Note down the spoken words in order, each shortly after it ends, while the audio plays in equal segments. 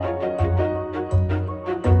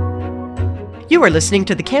You are listening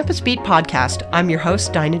to the Campus Beat podcast. I'm your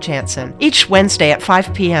host, Dinah Jansen. Each Wednesday at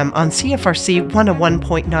 5 p.m. on CFRC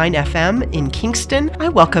 101.9 FM in Kingston, I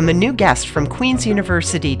welcome a new guest from Queen's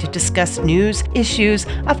University to discuss news, issues,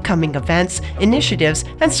 upcoming events, initiatives,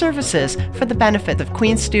 and services for the benefit of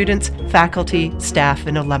Queen's students, faculty, staff,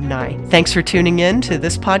 and alumni. Thanks for tuning in to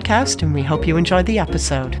this podcast, and we hope you enjoy the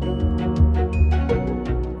episode.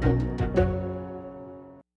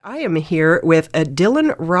 I am here with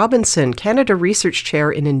Dylan Robinson, Canada Research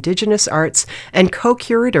Chair in Indigenous Arts and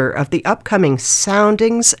co-curator of the upcoming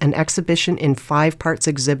Soundings, an exhibition in 5 parts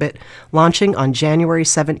exhibit launching on January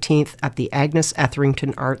 17th at the Agnes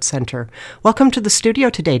Etherington Arts Centre. Welcome to the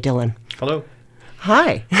studio today, Dylan. Hello.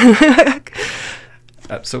 Hi.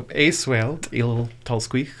 So Swelt, il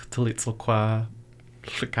Tolsquich, Tilitzl qua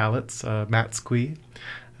Shkalits, Matsqui,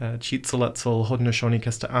 Chitzeletzel Hodnashoni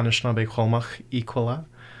Kesta Anishnabe Holmach Equala.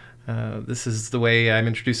 This is the way I'm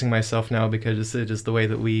introducing myself now because it is the way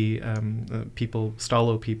that we people,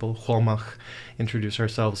 Stalo people, Holmach, introduce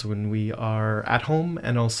ourselves when we are at home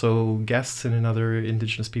and also guests in another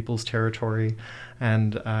Indigenous people's territory.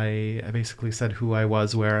 And I basically said who I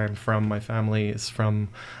was, where I'm from. My family is from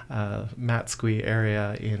Matsqui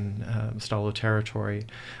area in Stalo territory,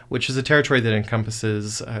 which is a territory that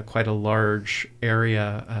encompasses quite a large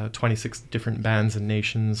area, 26 different bands and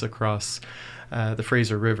nations across the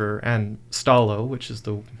Fraser River, and Stalo, which is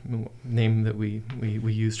the name that we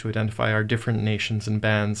use to identify our different nations and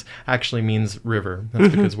bands, actually means river.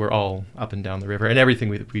 That's because we're all up and down the river, and everything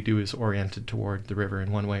we do is oriented toward the river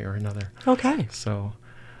in one way or another. Okay. So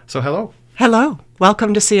hello. Hello.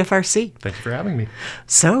 Welcome to CFRC. Thank you for having me.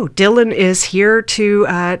 So Dylan is here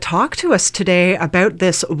to talk to us today about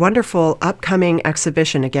this wonderful upcoming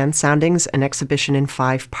exhibition. Again, Soundings, an exhibition in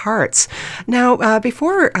 5 parts. Now,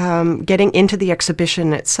 before getting into the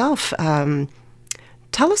exhibition itself,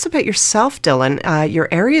 tell us about yourself, Dylan, your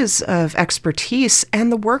areas of expertise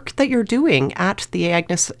and the work that you're doing at the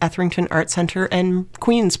Agnes Etherington Arts Centre and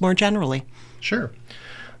Queen's more generally. Sure.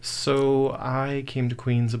 So I came to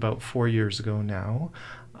Queen's about 4 years ago now.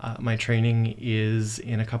 My training is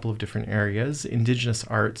in a couple of different areas, Indigenous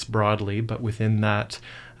arts broadly, but within that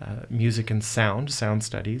music and sound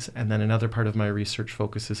studies. And then another part of my research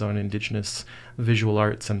focuses on Indigenous visual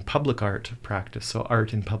arts and public art practice, so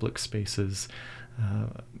art in public spaces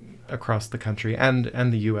across the country and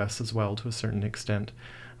the U.S. as well to a certain extent.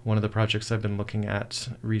 One of the projects I've been looking at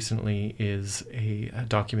recently is a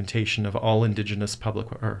documentation of all Indigenous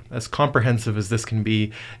public, or as comprehensive as this can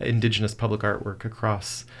be, Indigenous public artwork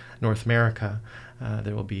across North America.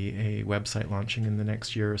 There will be a website launching in the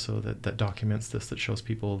next year or so that documents this, that shows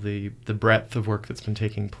people the breadth of work that's been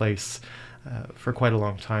taking place for quite a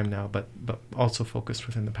long time now, but also focused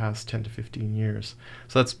within the past 10 to 15 years.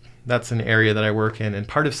 So that's an area that I work in, and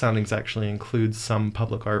part of Soundings actually includes some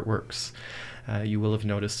public artworks. You will have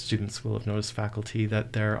noticed, students will have noticed, faculty,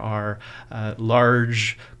 that there are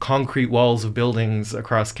large concrete walls of buildings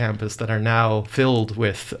across campus that are now filled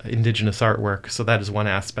with Indigenous artwork. So that is one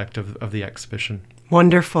aspect of the exhibition.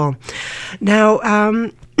 Wonderful. Now,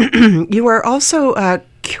 you are also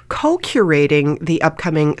co-curating the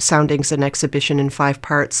upcoming Soundings, an exhibition in 5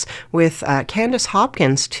 parts with Candace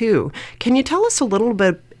Hopkins, too. Can you tell us a little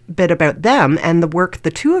bit about them and the work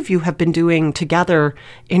the two of you have been doing together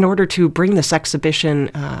in order to bring this exhibition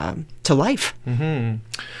to life? Mm-hmm.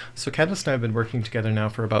 So Candace and I have been working together now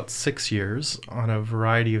for about 6 years on a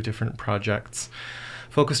variety of different projects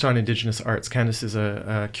focused on Indigenous arts. Candace is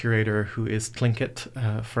a curator who is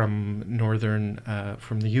Tlingit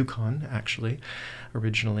from the Yukon, actually,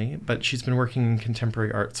 originally, but she's been working in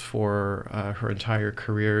contemporary arts for her entire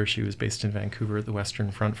career. She was based in Vancouver at the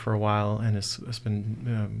Western Front for a while and has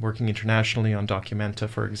been working internationally on Documenta,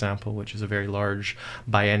 for example, which is a very large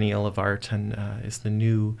biennial of art, and is the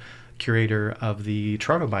new curator of the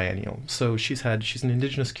Toronto Biennial. So she's an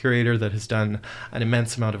Indigenous curator that has done an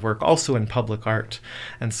immense amount of work also in public art.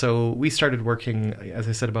 And so we started working, as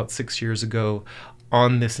I said, about 6 years ago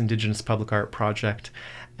on this Indigenous public art project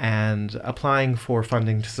and applying for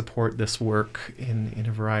funding to support this work in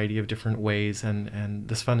a variety of different ways. And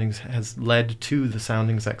this funding has led to the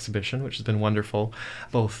Soundings exhibition, which has been wonderful,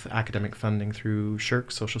 both academic funding through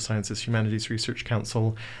SSHRC, Social Sciences Humanities Research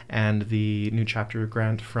Council, and the new chapter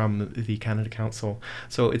grant from the Canada Council.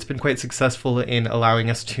 So it's been quite successful in allowing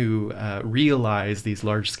us to realize these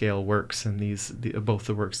large-scale works and both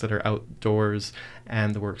the works that are outdoors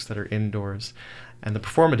and the works that are indoors. and the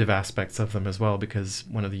performative aspects of them as well, because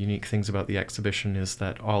one of the unique things about the exhibition is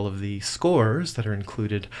that all of the scores that are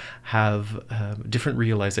included have different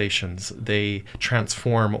realizations. They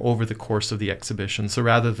transform over the course of the exhibition. So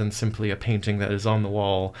rather than simply a painting that is on the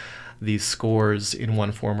wall, these scores in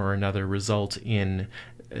one form or another result in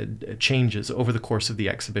changes over the course of the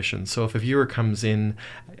exhibition. So if a viewer comes in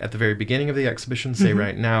at the very beginning of the exhibition, say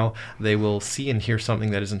right now, they will see and hear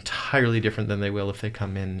something that is entirely different than they will if they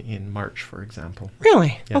come in March, for example.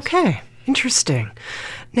 Really? Yes. Okay. Interesting.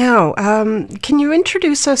 Now, can you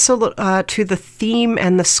introduce us to the theme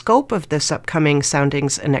and the scope of this upcoming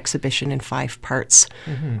Soundings, an Exhibition in 5 Parts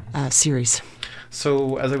series?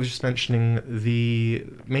 So, as I was just mentioning, the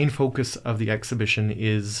main focus of the exhibition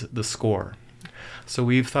is the score. So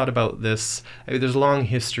we've thought about this. There's a long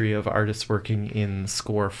history of artists working in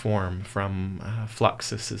score form, from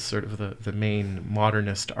Fluxus is sort of the main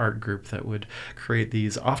modernist art group that would create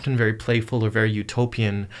these often very playful or very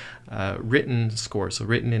utopian written scores, so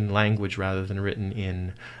written in language rather than written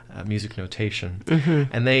in music notation.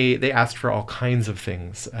 And they asked for all kinds of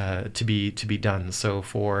things to be done. So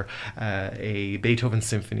for a Beethoven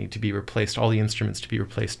symphony to be replaced, all the instruments to be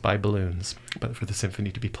replaced by balloons, but for the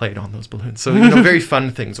symphony to be played on those balloons. So very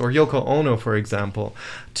fun things. Or Yoko Ono, for example,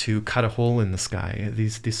 to cut a hole in the sky.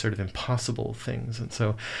 These sort of impossible things. And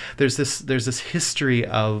so there's this history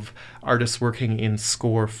of artists working in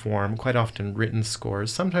score form, quite often written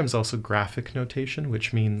scores, sometimes also graphic notation,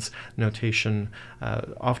 which means notation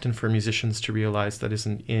often for musicians to realize that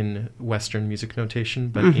isn't in Western music notation,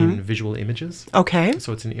 but in visual images. Okay.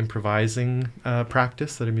 So it's an improvising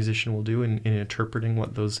practice that a musician will do in interpreting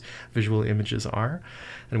what those visual images are.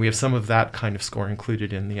 And we have some of that kind of score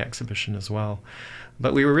included in the exhibition as well.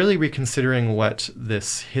 But we were really reconsidering what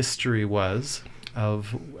this history was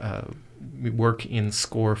of work in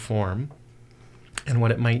score form and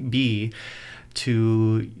what it might be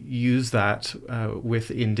to use that with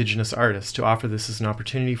Indigenous artists, to offer this as an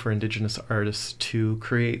opportunity for Indigenous artists to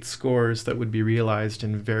create scores that would be realized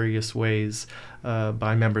in various ways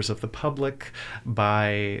by members of the public,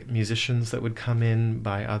 by musicians that would come in,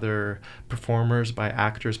 by other performers, by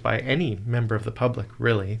actors, by any member of the public,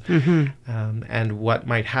 really. And what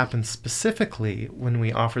might happen specifically when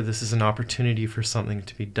we offer this as an opportunity for something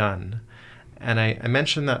to be done. And I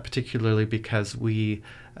mention that particularly because we,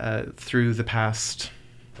 through the past,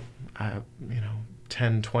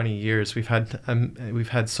 10, 20 years, we've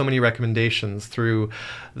had so many recommendations through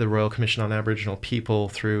the Royal Commission on Aboriginal People,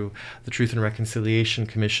 through the Truth and Reconciliation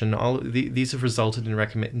Commission. These have resulted in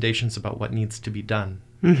recommendations about what needs to be done,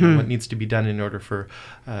 what needs to be done in order for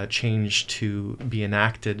change to be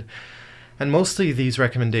enacted. And mostly these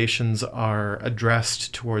recommendations are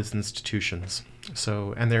addressed towards institutions.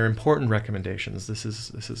 So, and they're important recommendations. This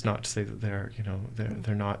is not to say that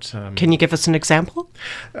they're not. Can you give us an example?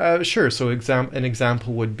 Sure. So, an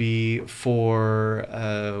example would be for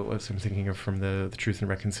what I'm thinking of from the Truth and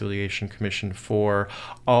Reconciliation Commission, for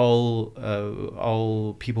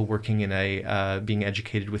all people working in being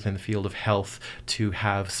educated within the field of health to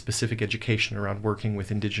have specific education around working with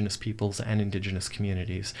Indigenous peoples and Indigenous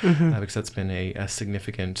communities, because that's been a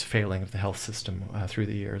significant failing of the health system through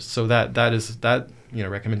the years. So that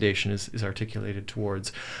recommendation is articulated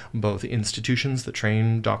towards both institutions that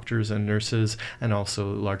train doctors and nurses, and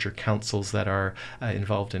also larger councils that are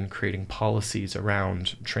involved in creating policies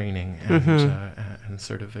around training and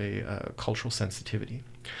sort of a cultural sensitivity.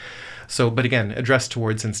 So, but again, addressed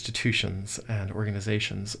towards institutions and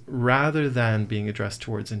organizations rather than being addressed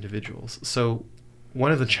towards individuals. So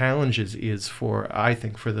one of the challenges is I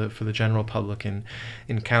think for the general public in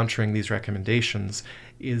encountering these recommendations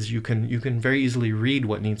is you can very easily read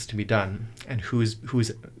what needs to be done and who's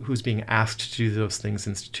being asked to do those things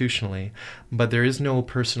institutionally, but there is no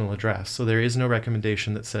personal address. So there is no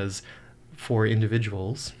recommendation that says, for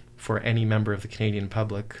individuals, for any member of the Canadian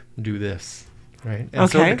public, do this. Right. And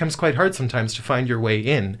so it becomes quite hard sometimes to find your way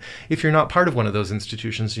in if you're not part of one of those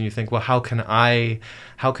institutions and you think, well, how can I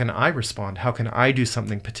respond? How can I do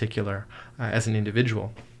something particular as an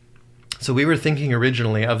individual? So we were thinking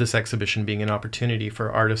originally of this exhibition being an opportunity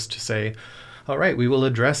for artists to say, all right, we will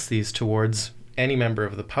address these towards any member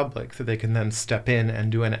of the public, that they can then step in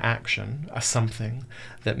and do an action, a something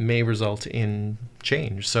that may result in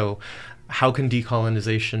change. So how can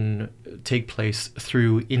decolonization take place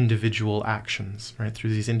through individual actions, right?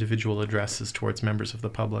 Through these individual addresses towards members of the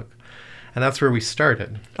public. And that's where we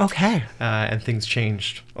started. Okay. And things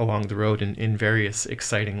changed along the road in various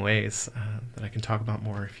exciting ways that I can talk about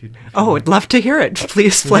more if you. I'd love to hear it.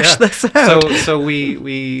 Please flesh this out. So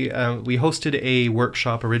we hosted a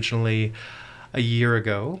workshop originally a year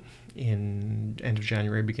ago in end of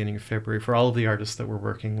January, beginning of February, for all of the artists that we're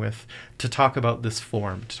working with to talk about this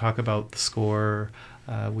form, to talk about the score.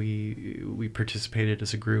 We participated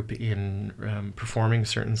as a group in performing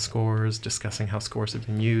certain scores, discussing how scores have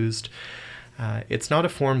been used. It's not a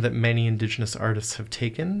form that many Indigenous artists have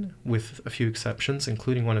taken, with a few exceptions,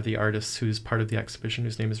 including one of the artists who's part of the exhibition,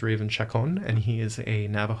 whose name is Raven Chacon, and he is a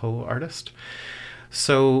Navajo artist.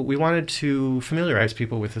 So we wanted to familiarize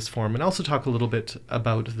people with this form and also talk a little bit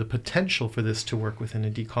about the potential for this to work within a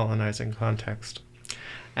decolonizing context.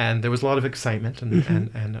 And there was a lot of excitement,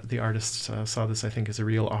 and the artists saw this, I think, as a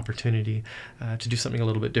real opportunity to do something a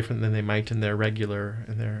little bit different than they might in their regular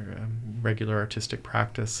artistic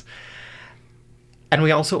practice. And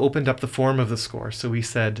we also opened up the form of the score. So we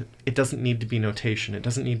said it doesn't need to be notation. It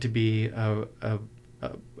doesn't need to be a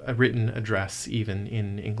written address, even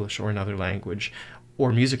in English or another language,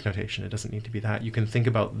 or music notation. It doesn't need to be that. You can think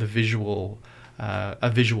about the visual, a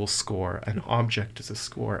visual score, an object as a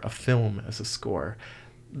score, a film as a score.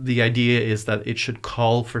 The idea is that it should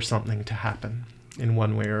call for something to happen in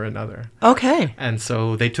one way or another. Okay. And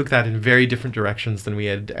so they took that in very different directions than we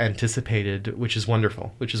had anticipated, which is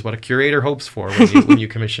wonderful, which is what a curator hopes for when you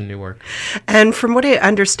commission new work. And from what I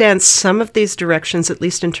understand, some of these directions, at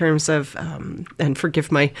least in terms of, and forgive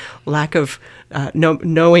my lack of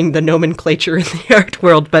knowing the nomenclature in the art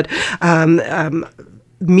world, but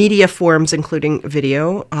media forms, including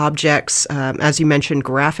video, objects, as you mentioned,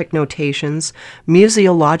 graphic notations,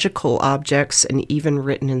 museological objects, and even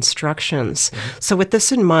written instructions. Mm-hmm. So with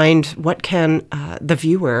this in mind, what can the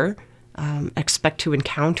viewer expect to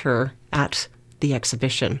encounter at the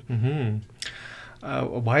exhibition? Mm-hmm. A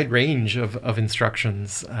wide range of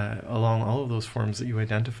instructions along all of those forms that you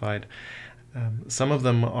identified. Some of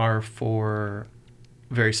them are for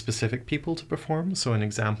very specific people to perform. So an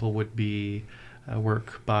example would be a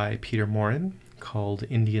work by Peter Morin called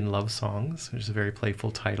Indian Love Songs, which is a very playful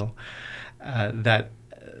title, that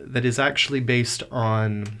is actually based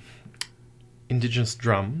on Indigenous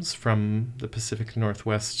drums from the Pacific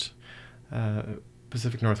Northwest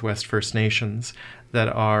First Nations that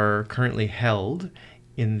are currently held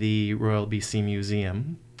in the Royal BC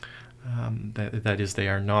Museum. That is, they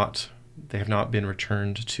have not been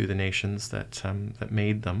returned to the nations that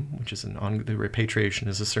made them, which is the repatriation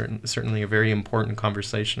is certainly a very important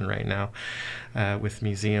conversation right now with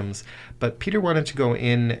museums. But Peter wanted to go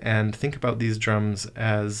in and think about these drums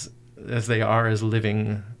as they are, as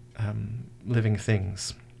living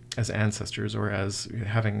things, as ancestors, or as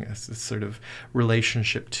having a sort of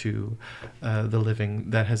relationship to the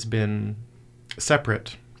living that has been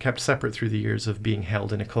kept separate through the years of being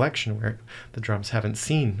held in a collection where the drums haven't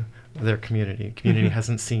seen their community. Community mm-hmm.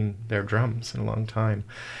 hasn't seen their drums in a long time.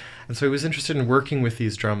 And so he was interested in working with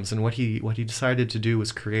these drums, and what he decided to do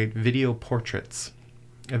was create video portraits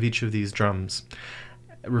of each of these drums,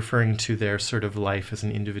 referring to their sort of life as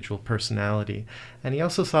an individual personality. And he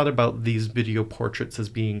also thought about these video portraits as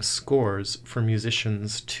being scores for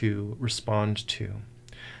musicians to respond to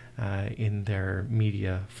in their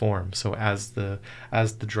media form. So as the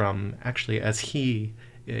drum, actually as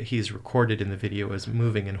he's recorded in the video as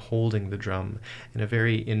moving and holding the drum in a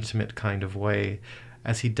very intimate kind of way.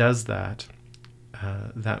 As he does that,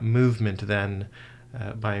 that movement then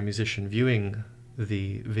by a musician viewing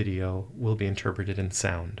the video will be interpreted in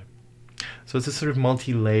sound. So it's a sort of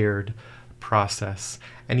multi-layered process,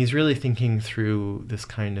 and he's really thinking through this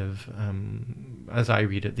kind of, as I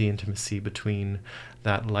read it, the intimacy between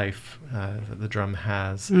that life that the drum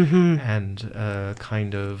has mm-hmm. and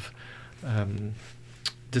kind of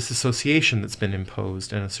disassociation that's been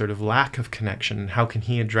imposed and a sort of lack of connection. And how can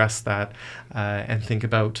he address that and think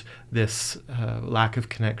about this lack of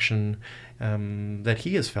connection that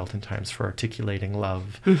he has felt in times for articulating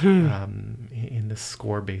love mm-hmm. In this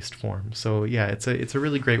score-based form. So yeah, it's a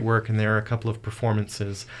really great work, and there are a couple of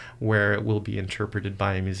performances where it will be interpreted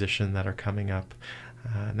by a musician that are coming up.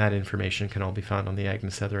 And that information can all be found on the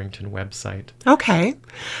Agnes Etherington website. Okay.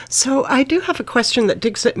 So I do have a question that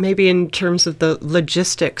digs at maybe in terms of the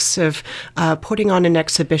logistics of putting on an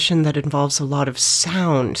exhibition that involves a lot of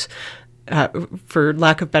sound. For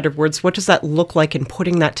lack of better words, what does that look like in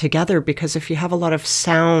putting that together? Because if you have a lot of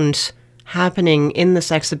sound happening in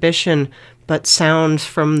this exhibition, but sound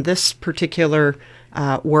from this particular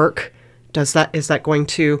work, is that going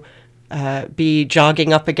to be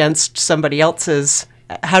jogging up against somebody else's?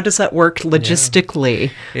 How does that work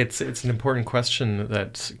logistically? Yeah. It's an important question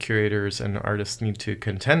that curators and artists need to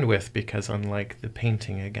contend with, because unlike the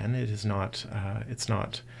painting, again, it's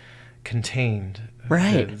not contained.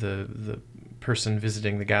 Right. The person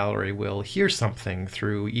visiting the gallery will hear something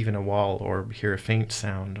through even a wall, or hear a faint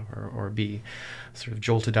sound, or be sort of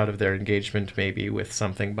jolted out of their engagement maybe with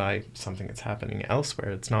something by something that's happening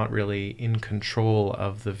elsewhere. It's not really in control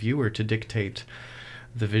of the viewer to dictate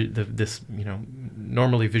this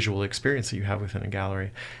normally visual experience that you have within a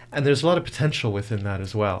gallery, and there's a lot of potential within that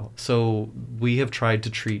as well. So we have tried to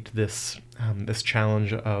treat this this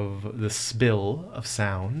challenge of the spill of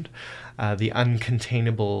sound, the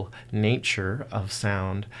uncontainable nature of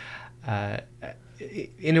sound,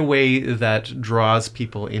 in a way that draws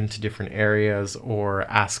people into different areas, or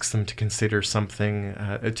asks them to consider something,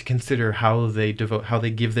 to consider how they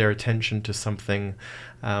give their attention to something.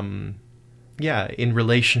 In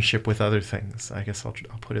relationship with other things. I guess I'll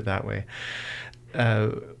put it that way.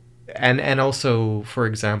 And also, for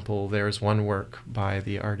example, there's one work by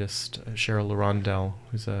the artist Cheryl Larondel,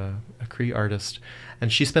 who's a Cree artist,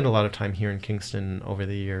 and she spent a lot of time here in Kingston over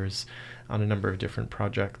the years on a number of different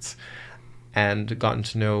projects, and gotten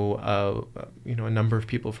to know a number of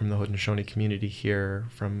people from the Haudenosaunee community here,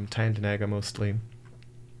 from Tyendinaga mostly.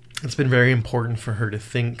 It's been very important for her to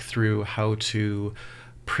think through how to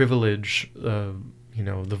privilege the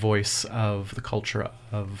voice of the culture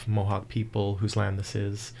of Mohawk people whose land this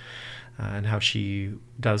is, and how she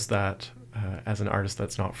does that as an artist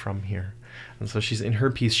that's not from here. And so in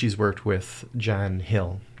her piece she's worked with Jan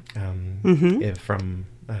Hill, from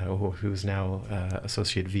who's now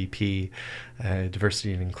Associate VP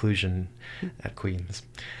Diversity and Inclusion at Queen's.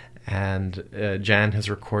 And Jan has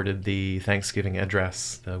recorded the Thanksgiving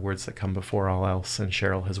address, the words that come before all else, and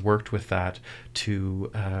Cheryl has worked with that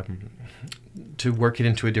to work it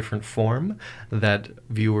into a different form that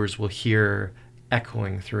viewers will hear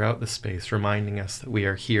echoing throughout the space, reminding us that we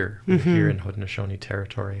are here, we're here in Haudenosaunee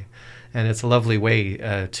territory. And it's a lovely way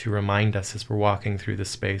to remind us as we're walking through the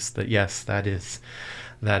space that, yes, that is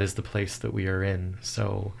the place that we are in.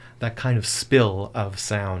 So that kind of spill of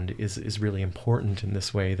sound is really important in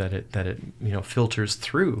this way, that it filters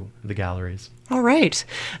through the galleries. All right.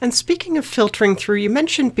 And speaking of filtering through, you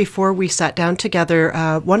mentioned before we sat down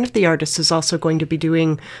together, one of the artists is also going to be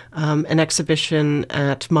doing an exhibition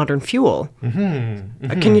at Modern Fuel.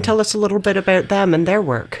 Can you tell us a little bit about them and their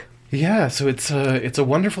work? Yeah, so it's a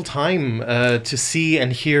wonderful time to see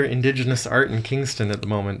and hear Indigenous art in Kingston at the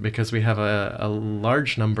moment, because we have a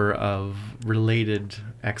large number of related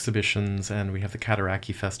exhibitions, and we have the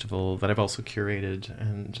Cataraqui Festival that I've also curated,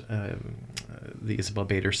 and the Isabel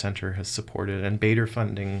Bader Center has supported, and Bader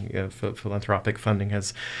funding, philanthropic funding,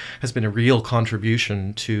 has been a real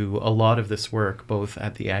contribution to a lot of this work, both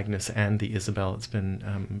at the Agnes and the Isabel. It's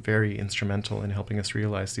been very instrumental in helping us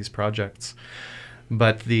realize these projects.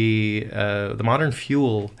 But the Modern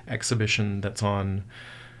Fuel exhibition that's on,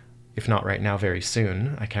 if not right now, very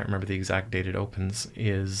soon, I can't remember the exact date it opens,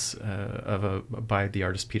 is by the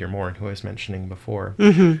artist Peter Moore, who I was mentioning before,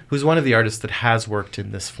 who's one of the artists that has worked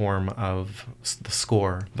in this form of the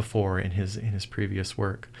score before in his previous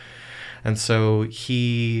work. And so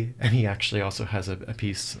he actually also has a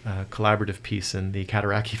piece, a collaborative piece in the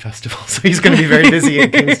Cataraqui Festival. So he's going to be very busy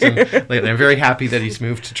in Kingston lately. I'm very happy that he's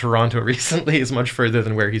moved to Toronto recently. He's much further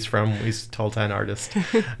than where he's from. He's a Tahltan artist,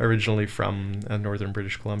 originally from northern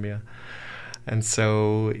British Columbia. And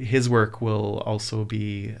so his work will also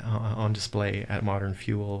be on display at Modern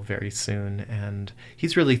Fuel very soon. And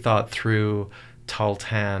he's really thought through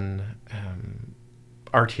Tahltan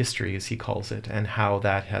art history, as he calls it, and how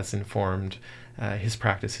that has informed his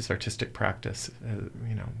practice, his artistic practice,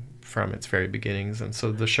 from its very beginnings. And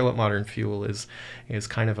so the show at Modern Fuel is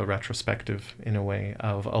kind of a retrospective, in a way,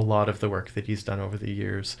 of a lot of the work that he's done over the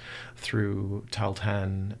years through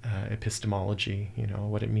Tahltan epistemology,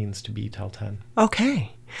 what it means to be Tahltan.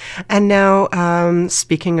 Okay. And now,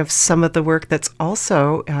 speaking of some of the work that's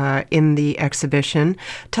also in the exhibition,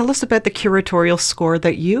 tell us about the curatorial score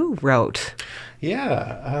that you wrote.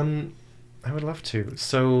 Yeah, I would love to.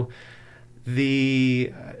 So as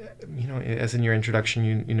in your introduction,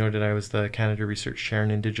 you noted I was the Canada Research Chair in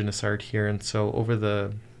Indigenous Art here, and so over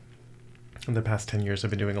the past 10 years I've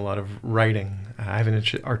been doing a lot of writing. I have an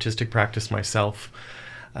artistic practice myself.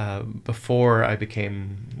 Before I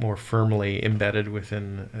became more firmly embedded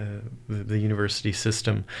within the university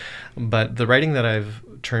system. But the writing that I've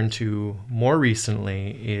turned to more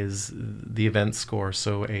recently is the event score,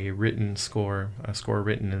 so a written score, a score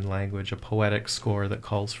written in language, a poetic score that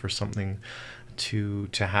calls for something to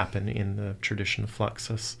happen in the tradition of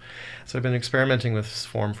Fluxus. So I've been experimenting with this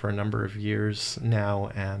form for a number of years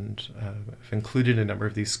now, and I've included a number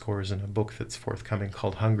of these scores in a book that's forthcoming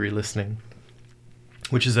called Hungry Listening,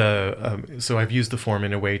 which is so I've used the form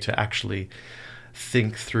in a way to actually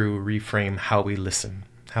think through, reframe how we listen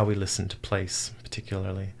how we listen to place,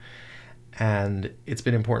 particularly. And it's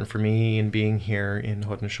been important for me in being here in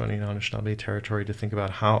Haudenosaunee and Anishinaabe territory to think about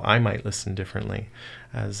how I might listen differently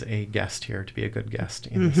as a guest here, to be a good guest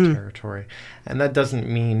in this territory. And that doesn't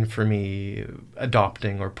mean for me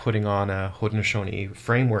adopting or putting on a Haudenosaunee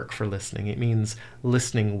framework for listening. It means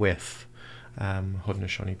listening with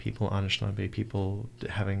Haudenosaunee people, Anishinaabe people,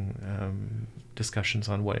 having discussions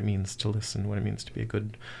on what it means to listen, what it means to be a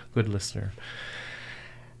good listener.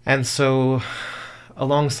 And so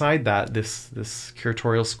alongside that, this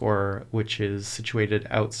curatorial score, which is situated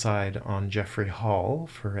outside on Jeffrey Hall,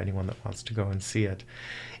 for anyone that wants to go and see it,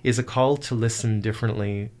 is a call to listen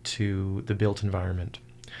differently to the built environment.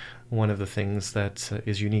 One of the things that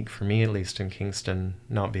is unique for me, at least in Kingston,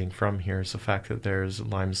 not being from here, is the fact that there's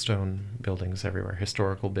limestone buildings everywhere,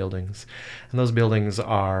 historical buildings. And those buildings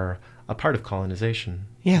are a part of colonization.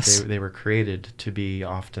 Yes. They were created to be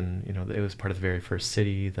often, it was part of the very first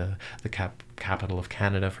city, the capital of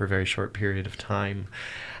Canada for a very short period of time.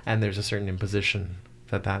 And there's a certain imposition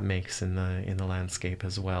that makes in the landscape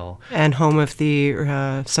as well. And home of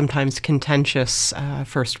the sometimes contentious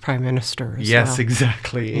first prime minister as yes,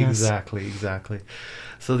 well. Exactly.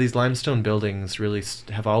 So these limestone buildings really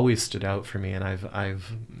have always stood out for me, and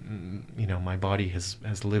I've my body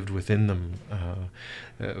has lived within them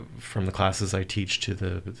from the classes I teach to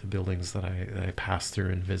the buildings that I pass through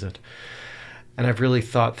and visit. And I've really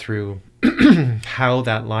thought through how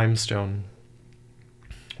that limestone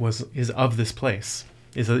is of this place,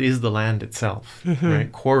 is the land itself,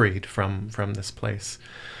 right? Quarried from this place.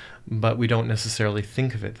 But we don't necessarily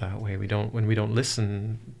think of it that way. When we don't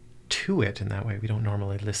listen to it in that way, we don't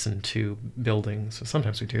normally listen to buildings. So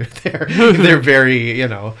sometimes we do. They're very,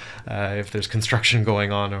 if there's construction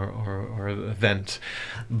going on or an event.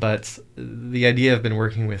 But the idea I've been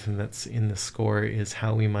working with, and that's in the score, is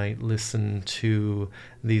how we might listen to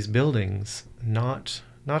these buildings, not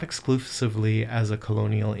exclusively as a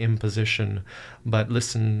colonial imposition, but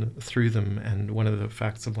listen through them. And one of the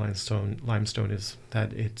facts of limestone is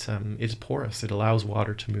that it's porous. It allows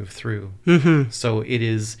water to move through. So it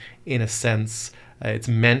is, in a sense, it's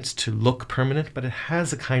meant to look permanent, but it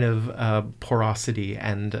has a kind of porosity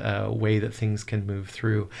and way that things can move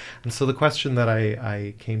through. And so the question that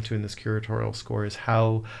I came to in this curatorial score is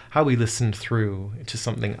how we listen through to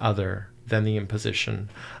something other than the imposition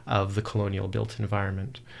of the colonial built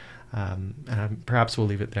environment. And perhaps we'll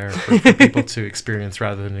leave it there for people to experience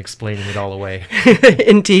rather than explaining it all away.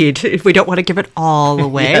 Indeed. We don't want to give it all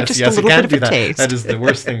away, just a little bit of a taste. That is the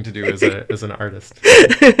worst thing to do as an artist.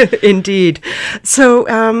 Indeed. So,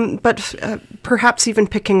 but perhaps even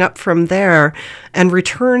picking up from there and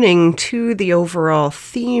returning to the overall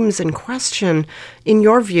themes in question, in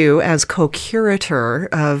your view as co-curator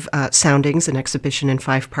of Soundings, an exhibition in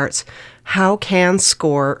 5 parts, how can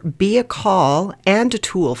SCORE be a call and a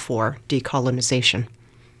tool for decolonization?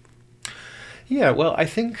 Yeah, well, I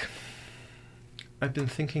think I've been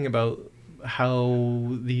thinking about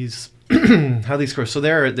how these scores. So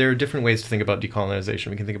there are different ways to think about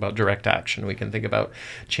decolonization. We can think about direct action. We can think about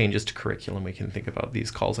changes to curriculum. We can think about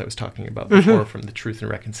these calls I was talking about before from the Truth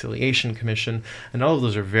and Reconciliation Commission, and all of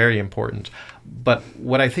those are very important. But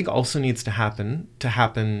what I think also needs to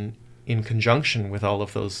happen in conjunction with all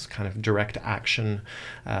of those kind of direct action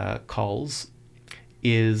calls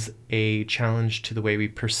is a challenge to the way we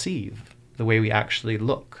perceive, the way we actually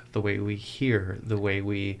look, the way we hear, the way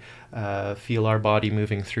we feel our body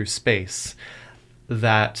moving through space,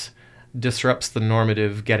 that disrupts the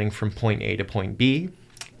normative getting from point A to point B,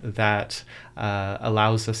 that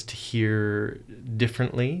allows us to hear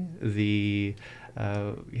differently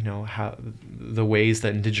how the ways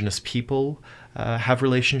that Indigenous people have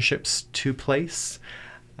relationships to place,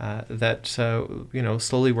 that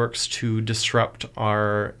slowly works to disrupt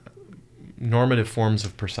our normative forms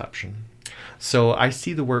of perception. So I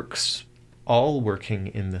see the works all working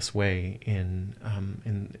in this way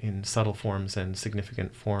in subtle forms and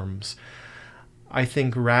significant forms. I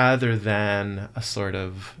think rather than a sort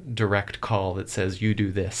of direct call that says you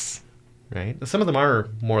do this, right? Some of them are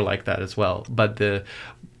more like that as well, but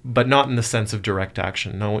not in the sense of direct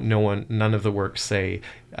action. None of the works say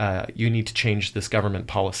you need to change this government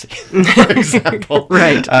policy, for example.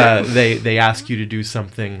 Right. They ask you to do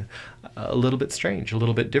something a little bit strange, a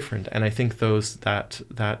little bit different, and I think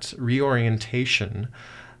that reorientation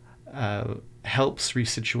helps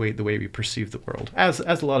resituate the way we perceive the world, as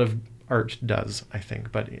a lot of art does, I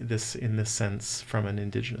think, but in this sense from an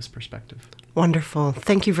Indigenous perspective. Wonderful.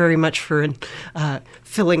 Thank you very much for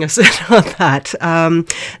filling us in on that.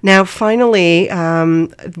 Now, finally,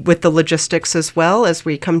 with the logistics as well, as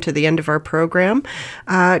we come to the end of our program,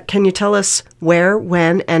 can you tell us where,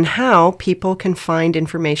 when, and how people can find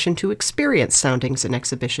information to experience Soundings, an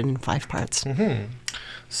exhibition in 5 parts? Mm-hmm.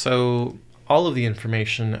 So all of the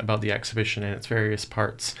information about the exhibition and its various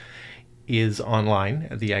parts is online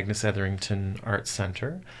at the Agnes Etherington Arts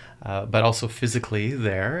Centre. But also physically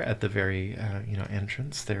there at the very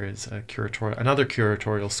entrance, there is another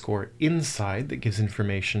curatorial score inside that gives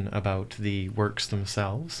information about the works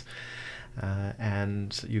themselves.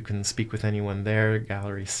 And you can speak with anyone there,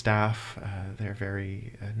 gallery staff. They're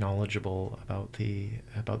very knowledgeable about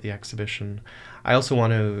the exhibition. I also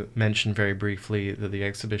want to mention very briefly that the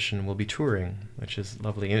exhibition will be touring, which is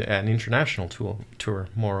lovely, an international tour,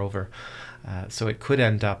 moreover. So it could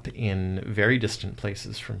end up in very distant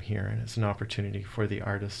places from here, and it's an opportunity for the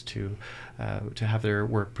artist to have their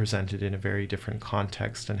work presented in a very different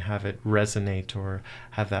context and have it resonate or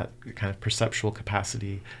have that kind of perceptual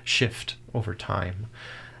capacity shift over time.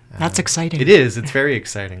 That's exciting. It is. It's very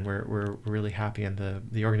exciting. We're really happy, and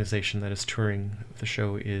the organization that is touring the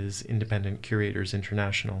show is Independent Curators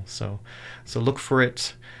International. So look for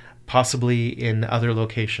it. Possibly in other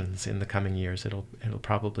locations in the coming years. It'll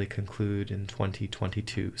probably conclude in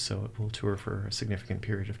 2022, so it will tour for a significant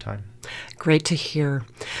period of time. Great to hear.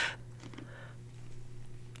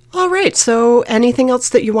 All right, so anything else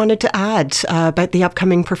that you wanted to add about the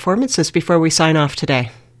upcoming performances before we sign off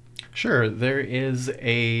today? Sure. There is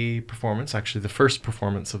a performance, actually the first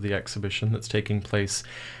performance of the exhibition, that's taking place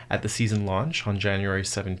at the season launch on January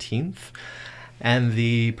 17th. And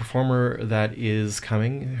the performer that is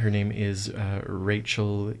coming, her name is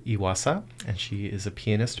Rachel Iwasa, and she is a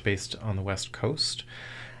pianist based on the West Coast.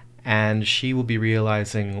 And she will be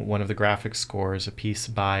realizing one of the graphic scores, a piece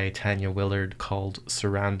by Tanya Willard called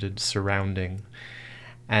Surrounded Surrounding.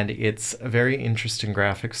 And it's a very interesting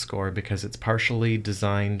graphic score because it's partially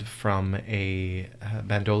designed from a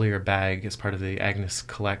bandolier bag as part of the Agnes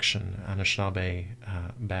collection, Anishinaabe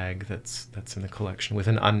bag that's in the collection with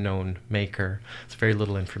an unknown maker. There's very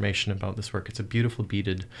little information about this work. It's a beautiful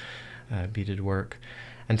beaded work.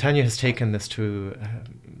 And Tanya has taken this to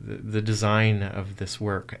the design of this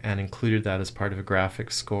work and included that as part of a graphic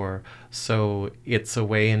score. So it's a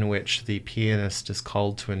way in which the pianist is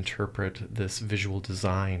called to interpret this visual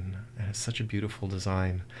design. And it's such a beautiful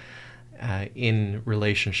design in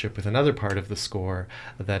relationship with another part of the score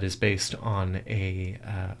that is based on a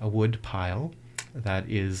wood pile that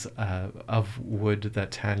is of wood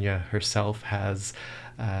that Tanya herself has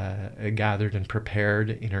gathered and prepared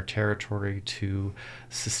in her territory to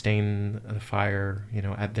sustain the fire,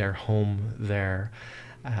 at their home there.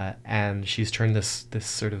 And she's turned this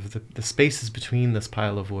sort of the spaces between this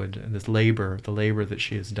pile of wood and the labor that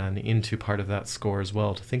she has done into part of that score as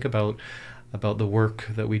well, to think about the work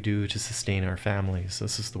that we do to sustain our families.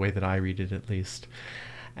 This is the way that I read it, at least.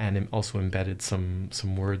 And also embedded some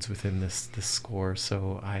words within this score.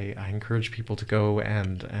 So I encourage people to go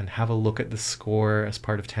and have a look at the score as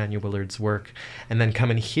part of Tanya Willard's work, and then come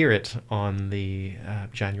and hear it on the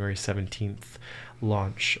January 17th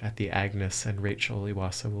launch at the Agnes, and Rachel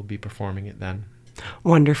Iwasa will be performing it then.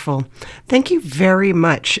 Wonderful. Thank you very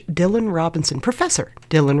much, Dylan Robinson, Professor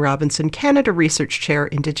Dylan Robinson, Canada Research Chair,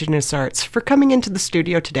 Indigenous Arts, for coming into the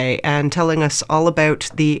studio today and telling us all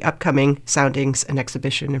about the upcoming Soundings, an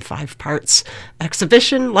exhibition in 5 parts.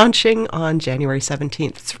 Exhibition launching on January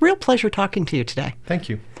 17th. It's a real pleasure talking to you today. Thank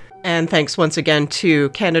you. And thanks once again to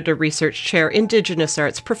Canada Research Chair, Indigenous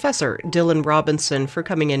Arts, Professor Dylan Robinson, for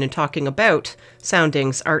coming in and talking about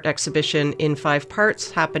Soundings Art Exhibition in 5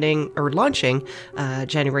 parts, launching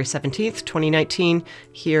January 17th, 2019,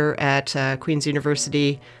 here at Queen's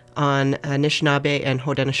University on Anishinaabe and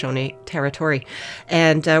Haudenosaunee territory.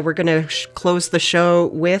 And we're going to close the show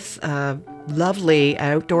with a lovely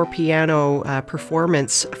outdoor piano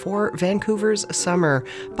performance for Vancouver's Summer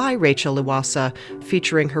by Rachel Iwasa,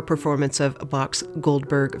 featuring her performance of Bach's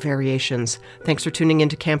Goldberg Variations. Thanks for tuning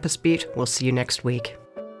into Campus Beat. We'll see you next week.